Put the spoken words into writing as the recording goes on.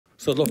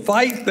So the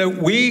fight that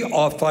we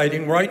are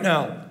fighting right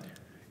now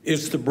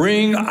is to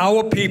bring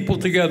our people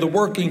together,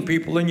 working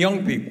people and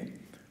young people,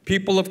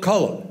 people of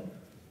color,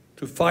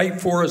 to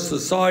fight for a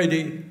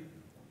society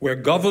where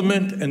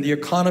government and the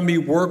economy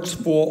works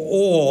for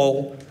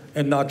all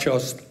and not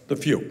just the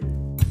few.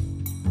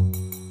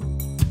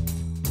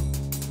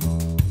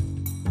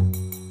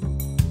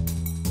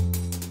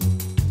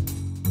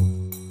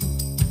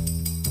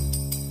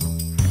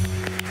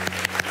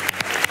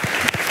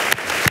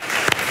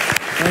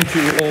 Thank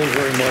you all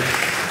very much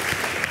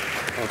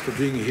for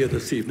being here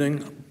this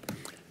evening.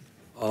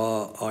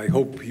 I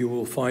hope you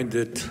will find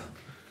it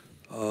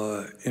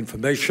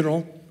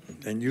informational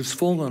and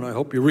useful, and I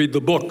hope you read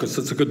the book, because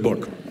it's a good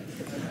book.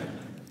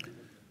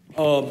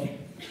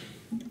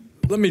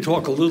 Let me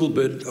talk a little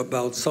bit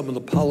about some of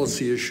the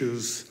policy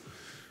issues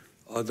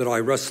that I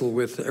wrestle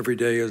with every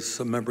day as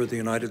a member of the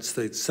United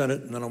States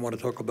Senate, and then I want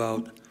to talk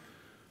about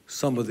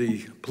some of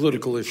the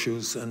political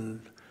issues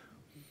and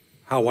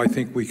how I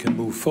think we can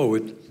move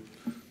forward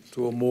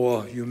to a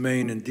more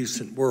humane and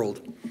decent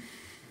world.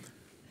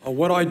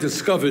 What I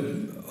discovered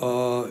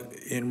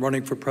in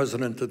running for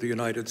President of the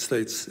United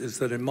States is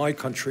that in my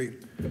country,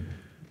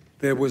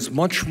 there was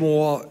much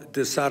more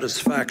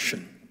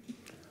dissatisfaction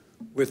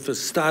with the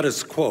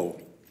status quo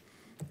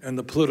and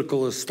the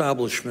political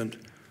establishment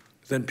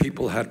than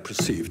people had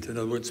perceived. In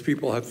other words,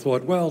 people had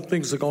thought, well,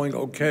 things are going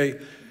okay.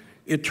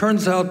 It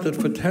turns out that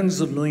for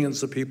tens of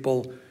millions of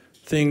people,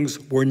 things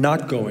were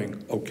not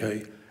going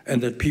okay,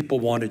 and that people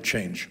wanted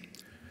change.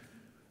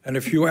 And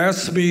if you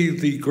ask me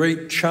the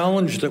great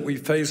challenge that we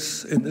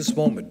face in this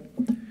moment,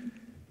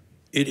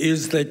 it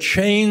is that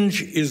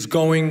change is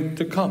going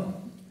to come.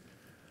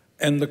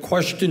 And the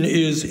question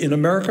is, in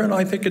America, and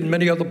I think in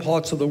many other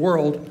parts of the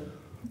world,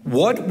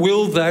 what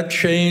will that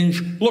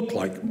change look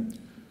like?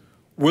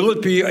 Will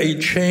it be a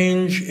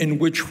change in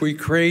which we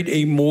create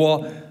a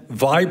more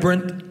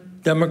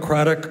vibrant,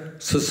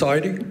 democratic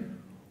society?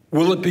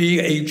 Will it be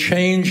a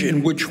change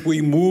in which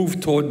we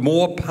move toward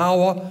more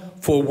power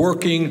for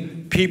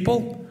working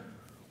people?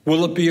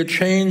 Will it be a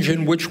change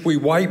in which we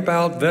wipe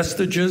out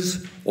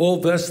vestiges,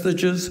 all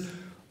vestiges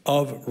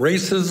of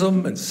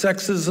racism and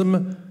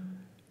sexism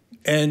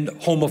and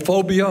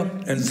homophobia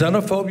and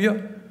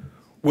xenophobia?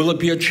 Will it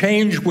be a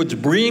change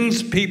which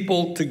brings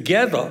people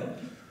together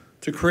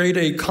to create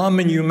a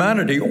common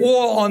humanity?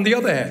 Or, on the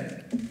other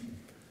hand,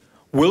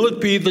 will it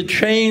be the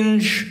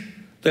change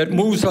that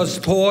moves us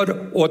toward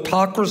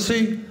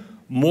autocracy,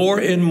 more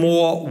and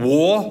more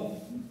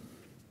war,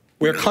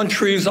 where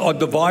countries are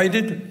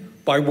divided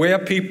by where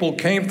people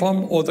came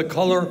from or the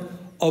color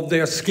of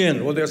their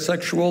skin or their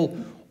sexual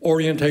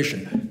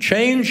orientation?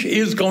 Change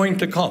is going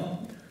to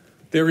come.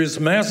 There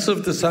is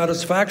massive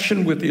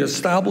dissatisfaction with the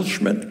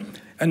establishment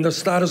and the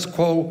status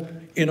quo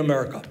in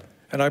America.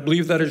 And I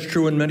believe that is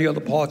true in many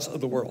other parts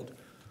of the world.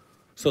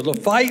 So the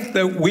fight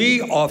that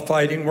we are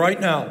fighting right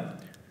now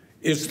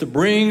is to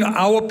bring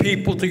our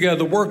people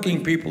together,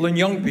 working people and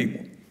young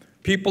people,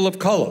 people of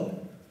color,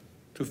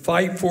 to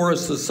fight for a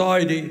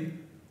society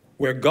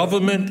where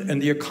government and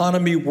the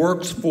economy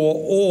works for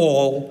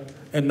all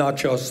and not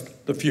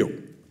just the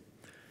few.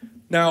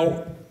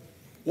 Now,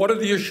 what are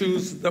the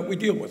issues that we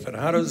deal with, and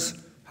how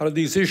do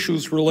these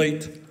issues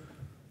relate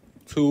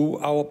to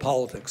our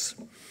politics?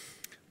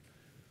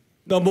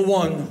 Number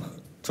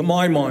one, to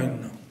my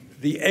mind,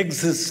 the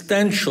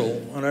existential,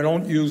 and I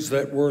don't use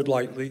that word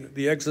lightly,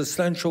 the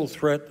existential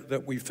threat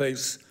that we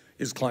face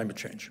is climate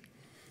change.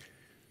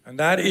 And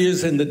that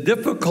is, and the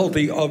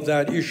difficulty of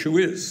that issue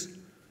is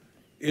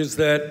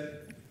that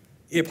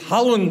if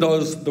Holland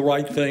does the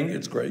right thing,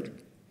 it's great.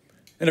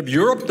 And if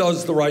Europe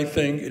does the right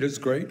thing, it is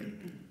great.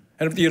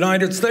 And if the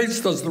United States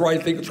does the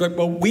right thing, it's great.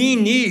 But we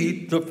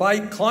need to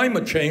fight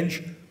climate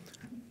change,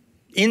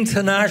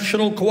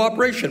 international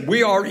cooperation.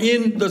 We are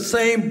in the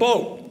same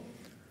boat.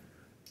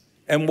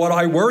 And what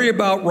I worry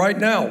about right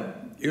now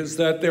is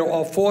that there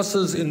are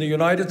forces in the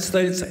United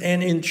States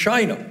and in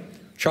China.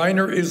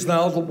 China is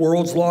now the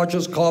world's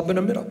largest carbon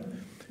emitter.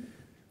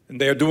 And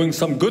they're doing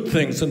some good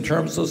things in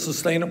terms of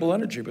sustainable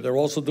energy, but they're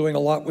also doing a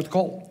lot with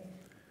coal.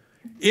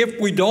 If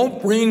we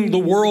don't bring the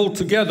world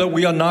together,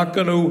 we are not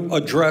going to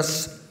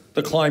address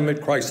the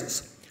climate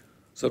crisis.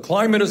 So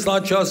climate is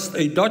not just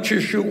a Dutch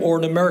issue or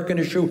an American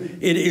issue,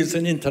 it is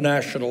an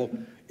international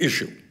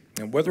issue.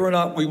 And whether or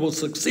not we will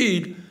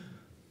succeed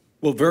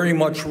will very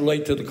much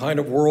relate to the kind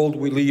of world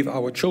we leave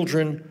our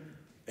children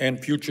and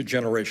future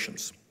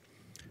generations.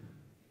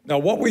 Now,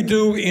 what we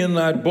do in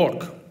that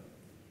book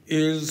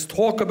is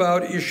talk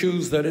about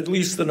issues that, at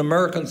least in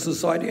American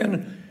society,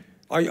 and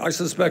I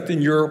suspect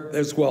in Europe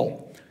as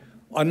well,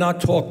 are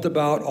not talked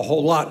about a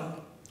whole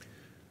lot.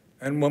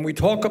 And when we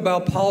talk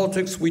about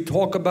politics, we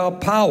talk about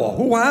power.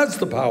 Who has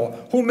the power?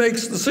 Who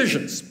makes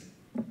decisions?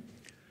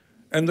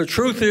 And the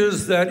truth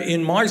is that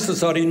in my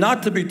society,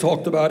 not to be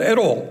talked about at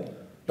all,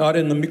 not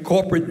in the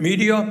corporate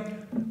media,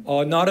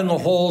 not in the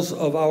halls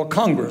of our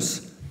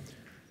Congress,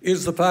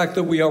 is the fact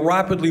that we are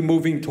rapidly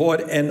moving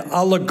toward an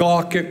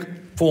oligarchic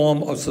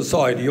form of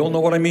society. You'll know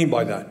what I mean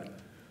by that.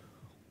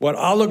 What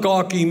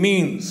oligarchy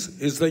means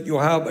is that you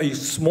have a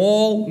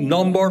small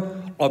number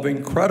of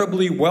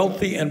incredibly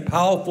wealthy and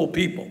powerful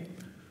people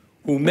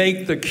who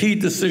make the key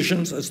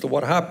decisions as to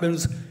what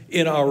happens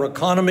in our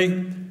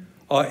economy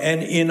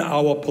and in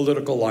our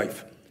political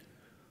life.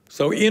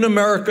 So in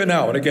America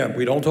now, and again,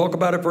 we don't talk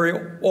about it very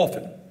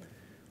often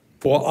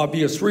for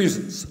obvious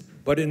reasons,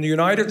 but in the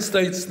United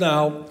States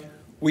now,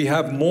 we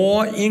have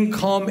more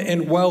income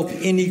and wealth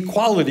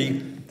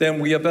inequality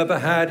than we have ever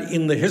had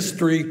in the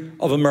history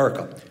of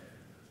America.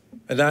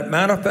 And that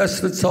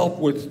manifests itself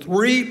with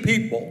 3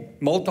 people,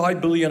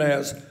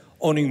 multi-billionaires,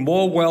 owning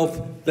more wealth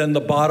than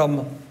the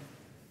bottom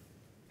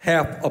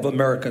half of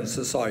American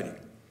society.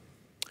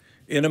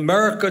 In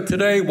America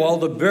today, while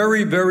the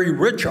very, very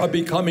rich are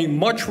becoming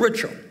much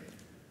richer,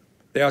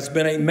 there has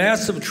been a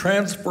massive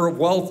transfer of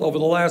wealth over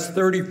the last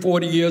 30,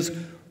 40 years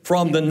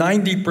from the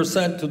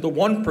 90% to the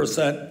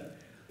 1%.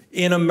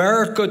 In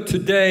America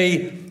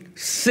today,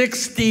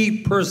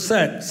 60%,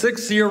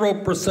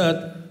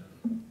 60%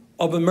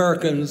 of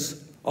Americans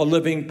are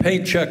living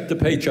paycheck to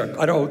paycheck.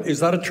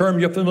 Is that a term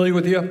you're familiar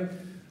with here?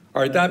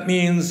 All right, that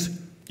means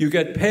you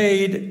get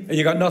paid and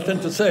you got nothing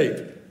to save.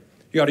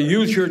 You got to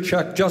use your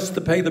check just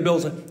to pay the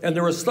bills. And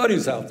there are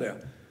studies out there.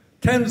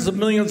 Tens of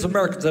millions of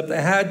Americans, if they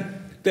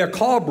had their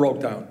car broke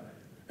down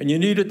and you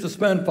needed to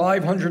spend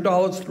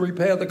 $500 to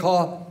repair the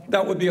car,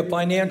 that would be a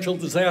financial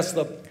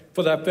disaster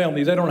for that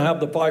family. They don't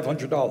have the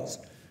 $500.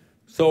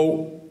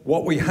 So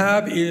what we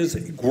have is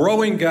a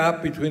growing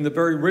gap between the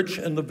very rich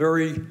and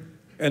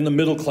the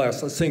middle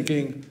class, a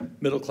sinking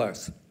middle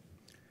class.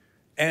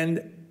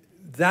 And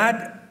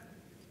that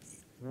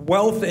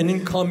wealth and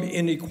income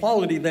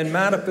inequality then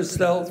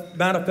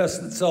manifests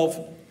itself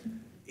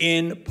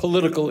in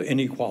political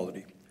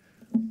inequality,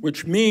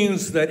 which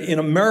means that in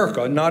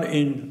America, not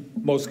in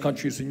most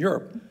countries in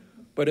Europe,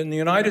 but in the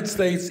United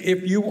States,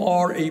 if you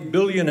are a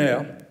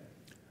billionaire,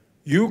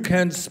 you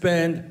can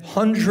spend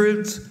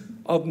hundreds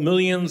of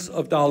millions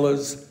of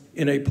dollars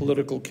in a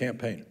political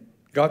campaign.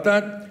 Got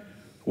that?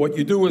 What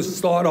you do is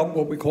start up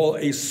what we call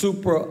a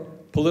super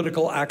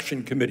political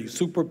action committee,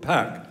 super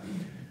PAC.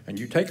 And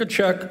you take a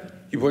check,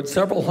 you put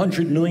several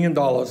 $100 million,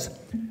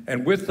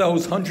 and with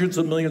those hundreds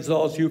of millions of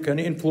dollars, you can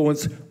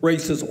influence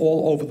races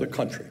all over the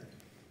country.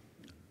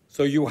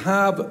 So you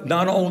have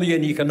not only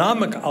an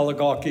economic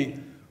oligarchy,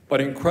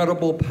 but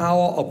incredible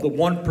power of the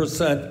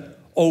 1%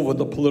 over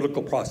the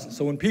political process.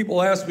 So when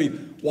people ask me,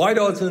 why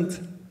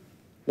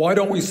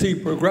don't we see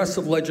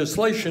progressive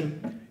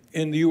legislation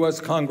in the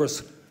US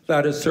Congress,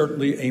 that is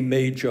certainly a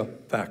major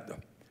factor.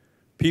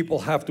 People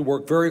have to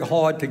work very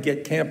hard to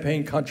get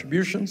campaign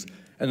contributions,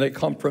 and they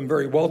come from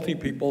very wealthy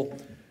people,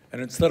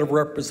 and instead of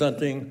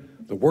representing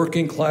the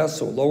working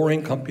class or lower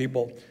income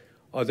people,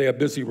 they are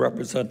busy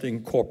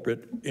representing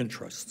corporate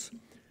interests.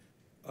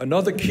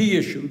 Another key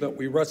issue that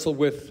we wrestle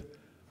with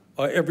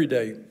every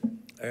day,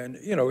 and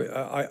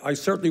I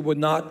certainly would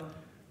not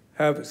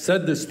have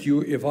said this to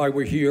you if I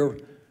were here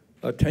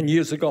 10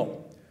 years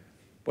ago,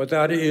 but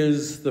that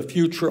is the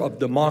future of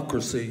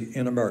democracy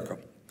in America.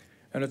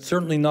 And it's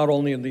certainly not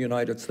only in the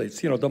United States.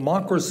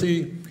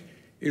 Democracy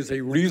is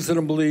a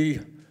reasonably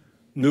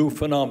new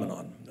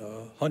phenomenon.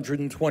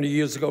 120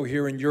 years ago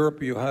here in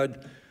Europe, you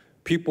had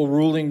people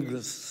ruling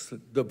this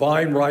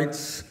divine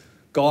rights.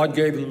 God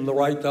gave them the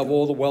right to have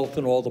all the wealth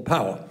and all the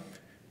power.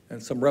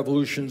 And some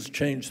revolutions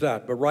changed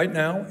that. But right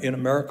now, in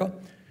America,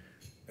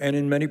 and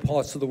in many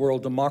parts of the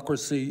world,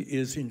 democracy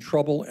is in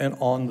trouble and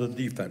on the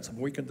defensive.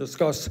 We can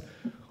discuss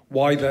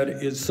why that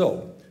is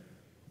so.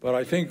 But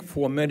I think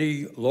for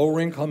many lower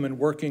income and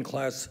working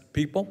class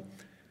people,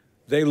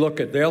 they look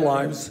at their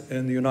lives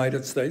in the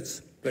United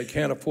States. They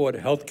can't afford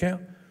health care.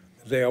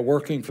 They are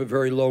working for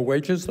very low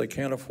wages. They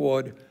can't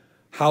afford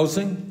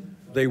housing.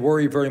 They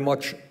worry very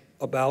much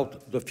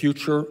about the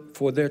future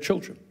for their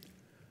children.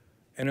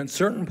 And in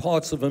certain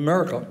parts of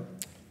America,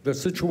 the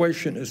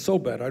situation is so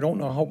bad. I don't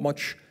know how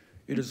much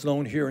it is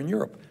known here in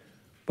Europe,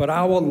 but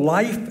our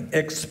life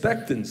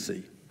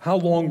expectancy, how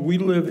long we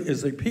live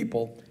as a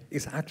people,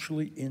 is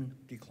actually in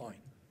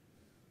decline.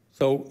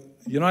 So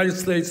the United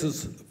States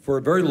has, for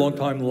a very long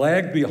time,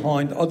 lagged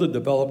behind other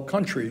developed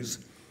countries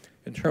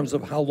in terms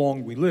of how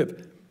long we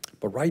live.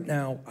 But right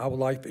now, our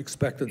life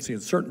expectancy in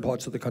certain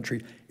parts of the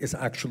country is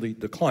actually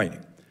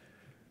declining.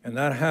 And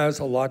that has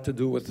a lot to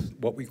do with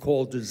what we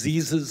call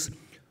diseases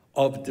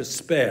of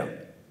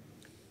despair.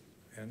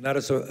 And that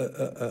is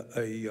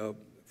a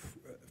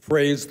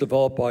phrase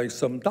developed by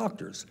some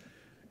doctors.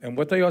 And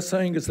what they are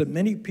saying is that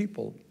many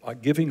people are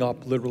giving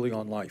up literally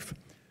on life.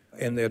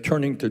 And they're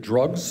turning to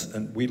drugs.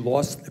 And we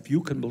lost, if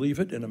you can believe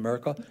it, in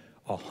America,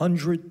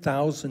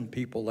 100,000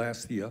 people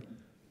last year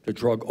to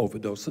drug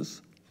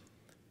overdoses.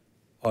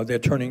 They're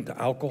turning to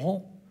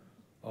alcohol.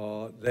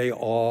 They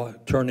are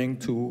turning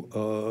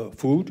to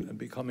food and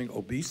becoming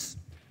obese.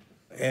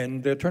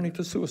 And they're turning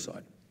to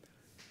suicide.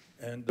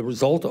 And the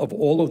result of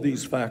all of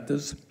these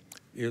factors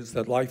is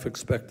that life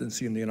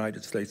expectancy in the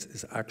United States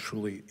is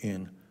actually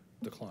in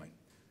decline.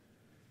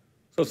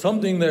 So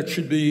something that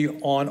should be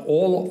on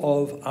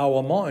all of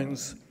our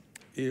minds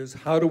is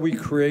how do we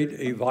create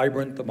a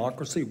vibrant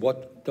democracy?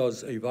 What what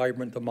does a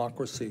vibrant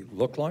democracy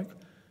look like?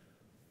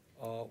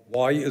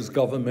 Why is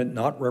government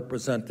not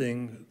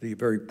representing the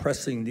very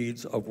pressing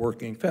needs of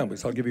working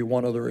families? I'll give you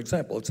one other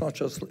example. It's not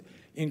just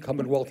income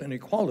and wealth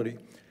inequality,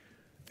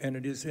 and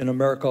it is in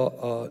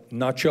America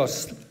not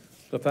just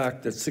the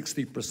fact that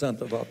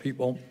 60% of our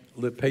people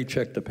live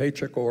paycheck to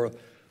paycheck, or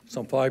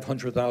some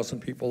 500,000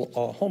 people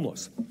are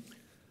homeless.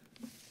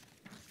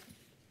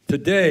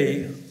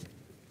 Today,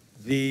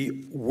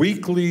 the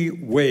weekly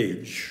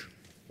wage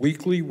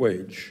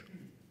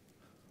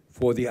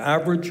for the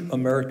average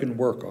American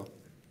worker,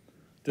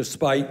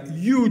 despite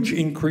huge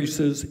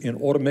increases in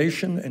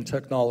automation and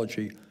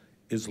technology,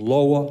 is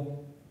lower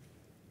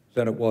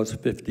than it was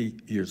 50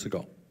 years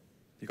ago.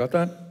 You got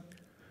that?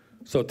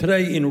 So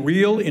today, in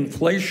real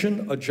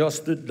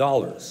inflation-adjusted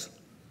dollars,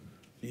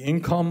 the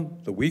income,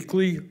 the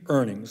weekly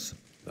earnings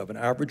of an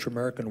average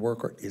American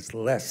worker is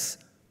less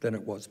than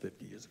it was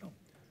 50 years ago.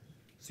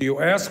 So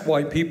you ask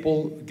why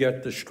people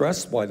get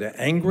distressed, why they're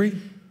angry,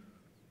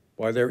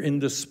 why they're in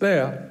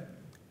despair,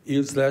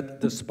 is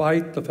that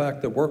despite the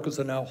fact that workers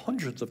are now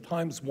hundreds of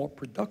times more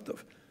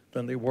productive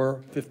than they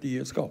were 50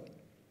 years ago,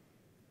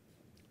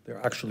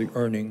 they're actually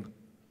earning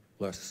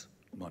less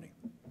money.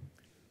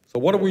 So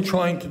what are we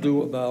trying to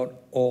do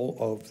about all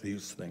of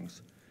these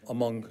things,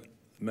 among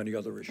many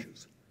other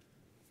issues?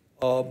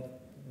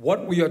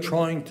 What we are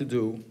trying to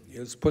do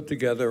is put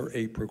together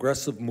a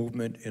progressive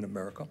movement in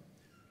America,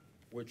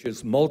 which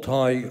is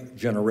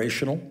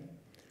multi-generational,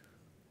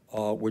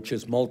 which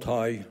is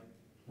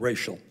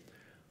multi-racial,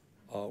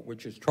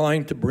 which is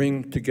trying to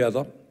bring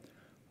together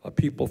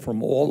people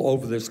from all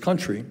over this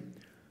country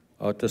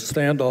to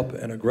stand up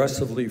and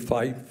aggressively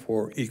fight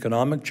for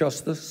economic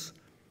justice,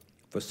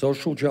 for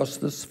social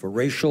justice, for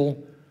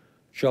racial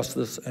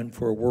justice, and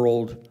for a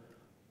world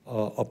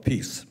of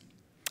peace.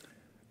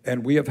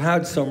 And we have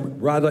had some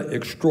rather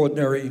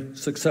extraordinary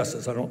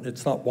successes.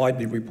 It's not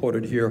widely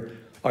reported here,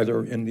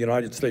 either in the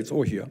United States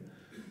or here.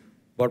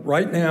 But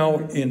right now,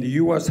 in the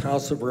US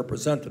House of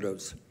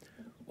Representatives,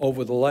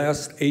 over the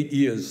last 8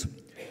 years,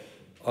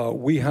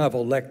 we have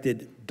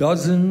elected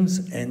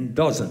dozens and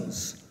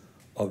dozens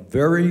of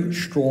very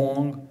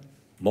strong,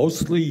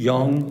 mostly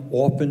young,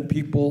 often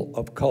people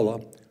of color,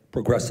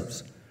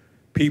 progressives.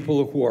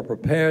 People who are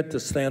prepared to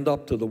stand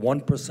up to the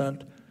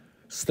 1%,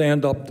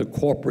 stand up to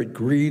corporate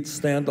greed,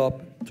 stand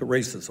up to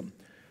racism.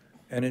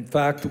 And in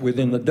fact,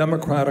 within the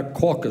Democratic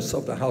caucus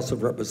of the House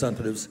of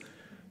Representatives,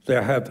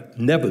 there have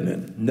never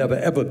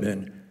ever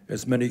been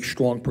as many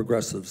strong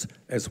progressives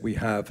as we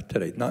have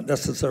today. Not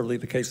necessarily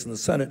the case in the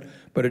Senate,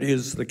 but it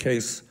is the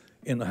case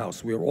in the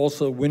House. We are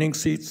also winning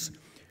seats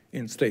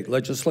in state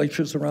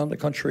legislatures around the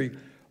country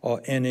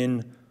and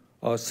in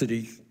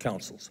city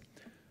councils.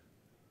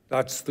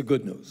 That's the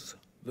good news.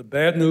 The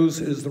bad news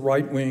is the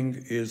right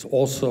wing is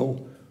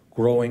also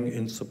growing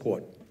in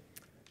support.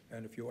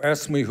 And if you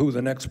ask me who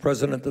the next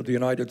president of the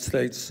United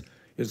States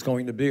is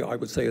going to be, I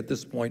would say at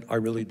this point, I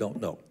really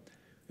don't know.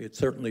 It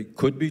certainly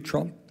could be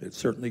Trump. It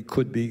certainly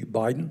could be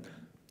Biden.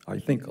 I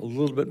think a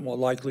little bit more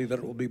likely that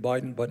it will be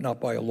Biden, but not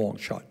by a long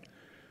shot.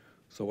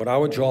 So what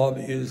our job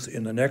is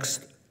in the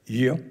next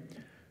year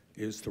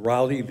is to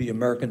rally the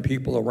American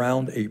people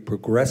around a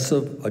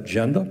progressive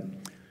agenda,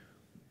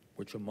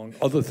 which among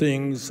other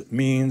things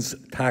means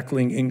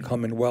tackling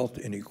income and wealth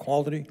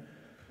inequality,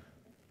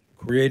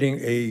 creating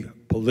a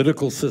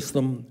political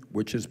system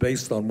which is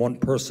based on one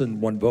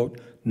person, one vote,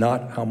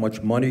 not how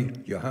much money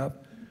you have,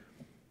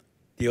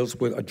 deals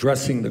with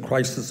addressing the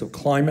crisis of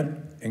climate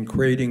and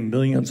creating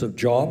millions of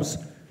jobs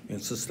in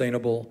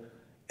sustainable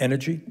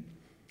energy.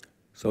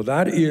 So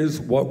that is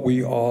what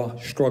we are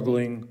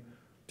struggling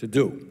to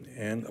do.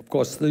 And of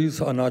course,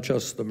 these are not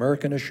just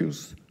American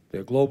issues,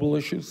 they're global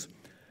issues.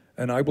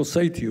 And I will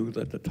say to you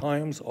that the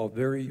times are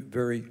very,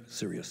 very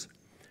serious.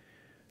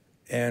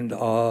 And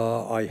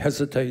I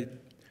hesitate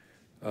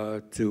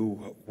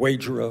to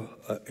wager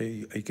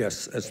a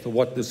guess as to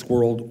what this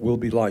world will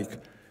be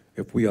like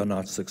if we are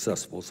not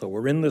successful. So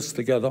we're in this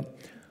together.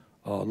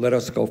 Let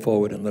us go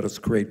forward and let us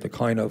create the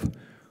kind of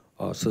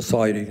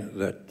society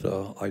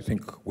that I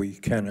think we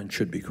can and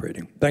should be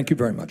creating. Thank you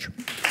very much.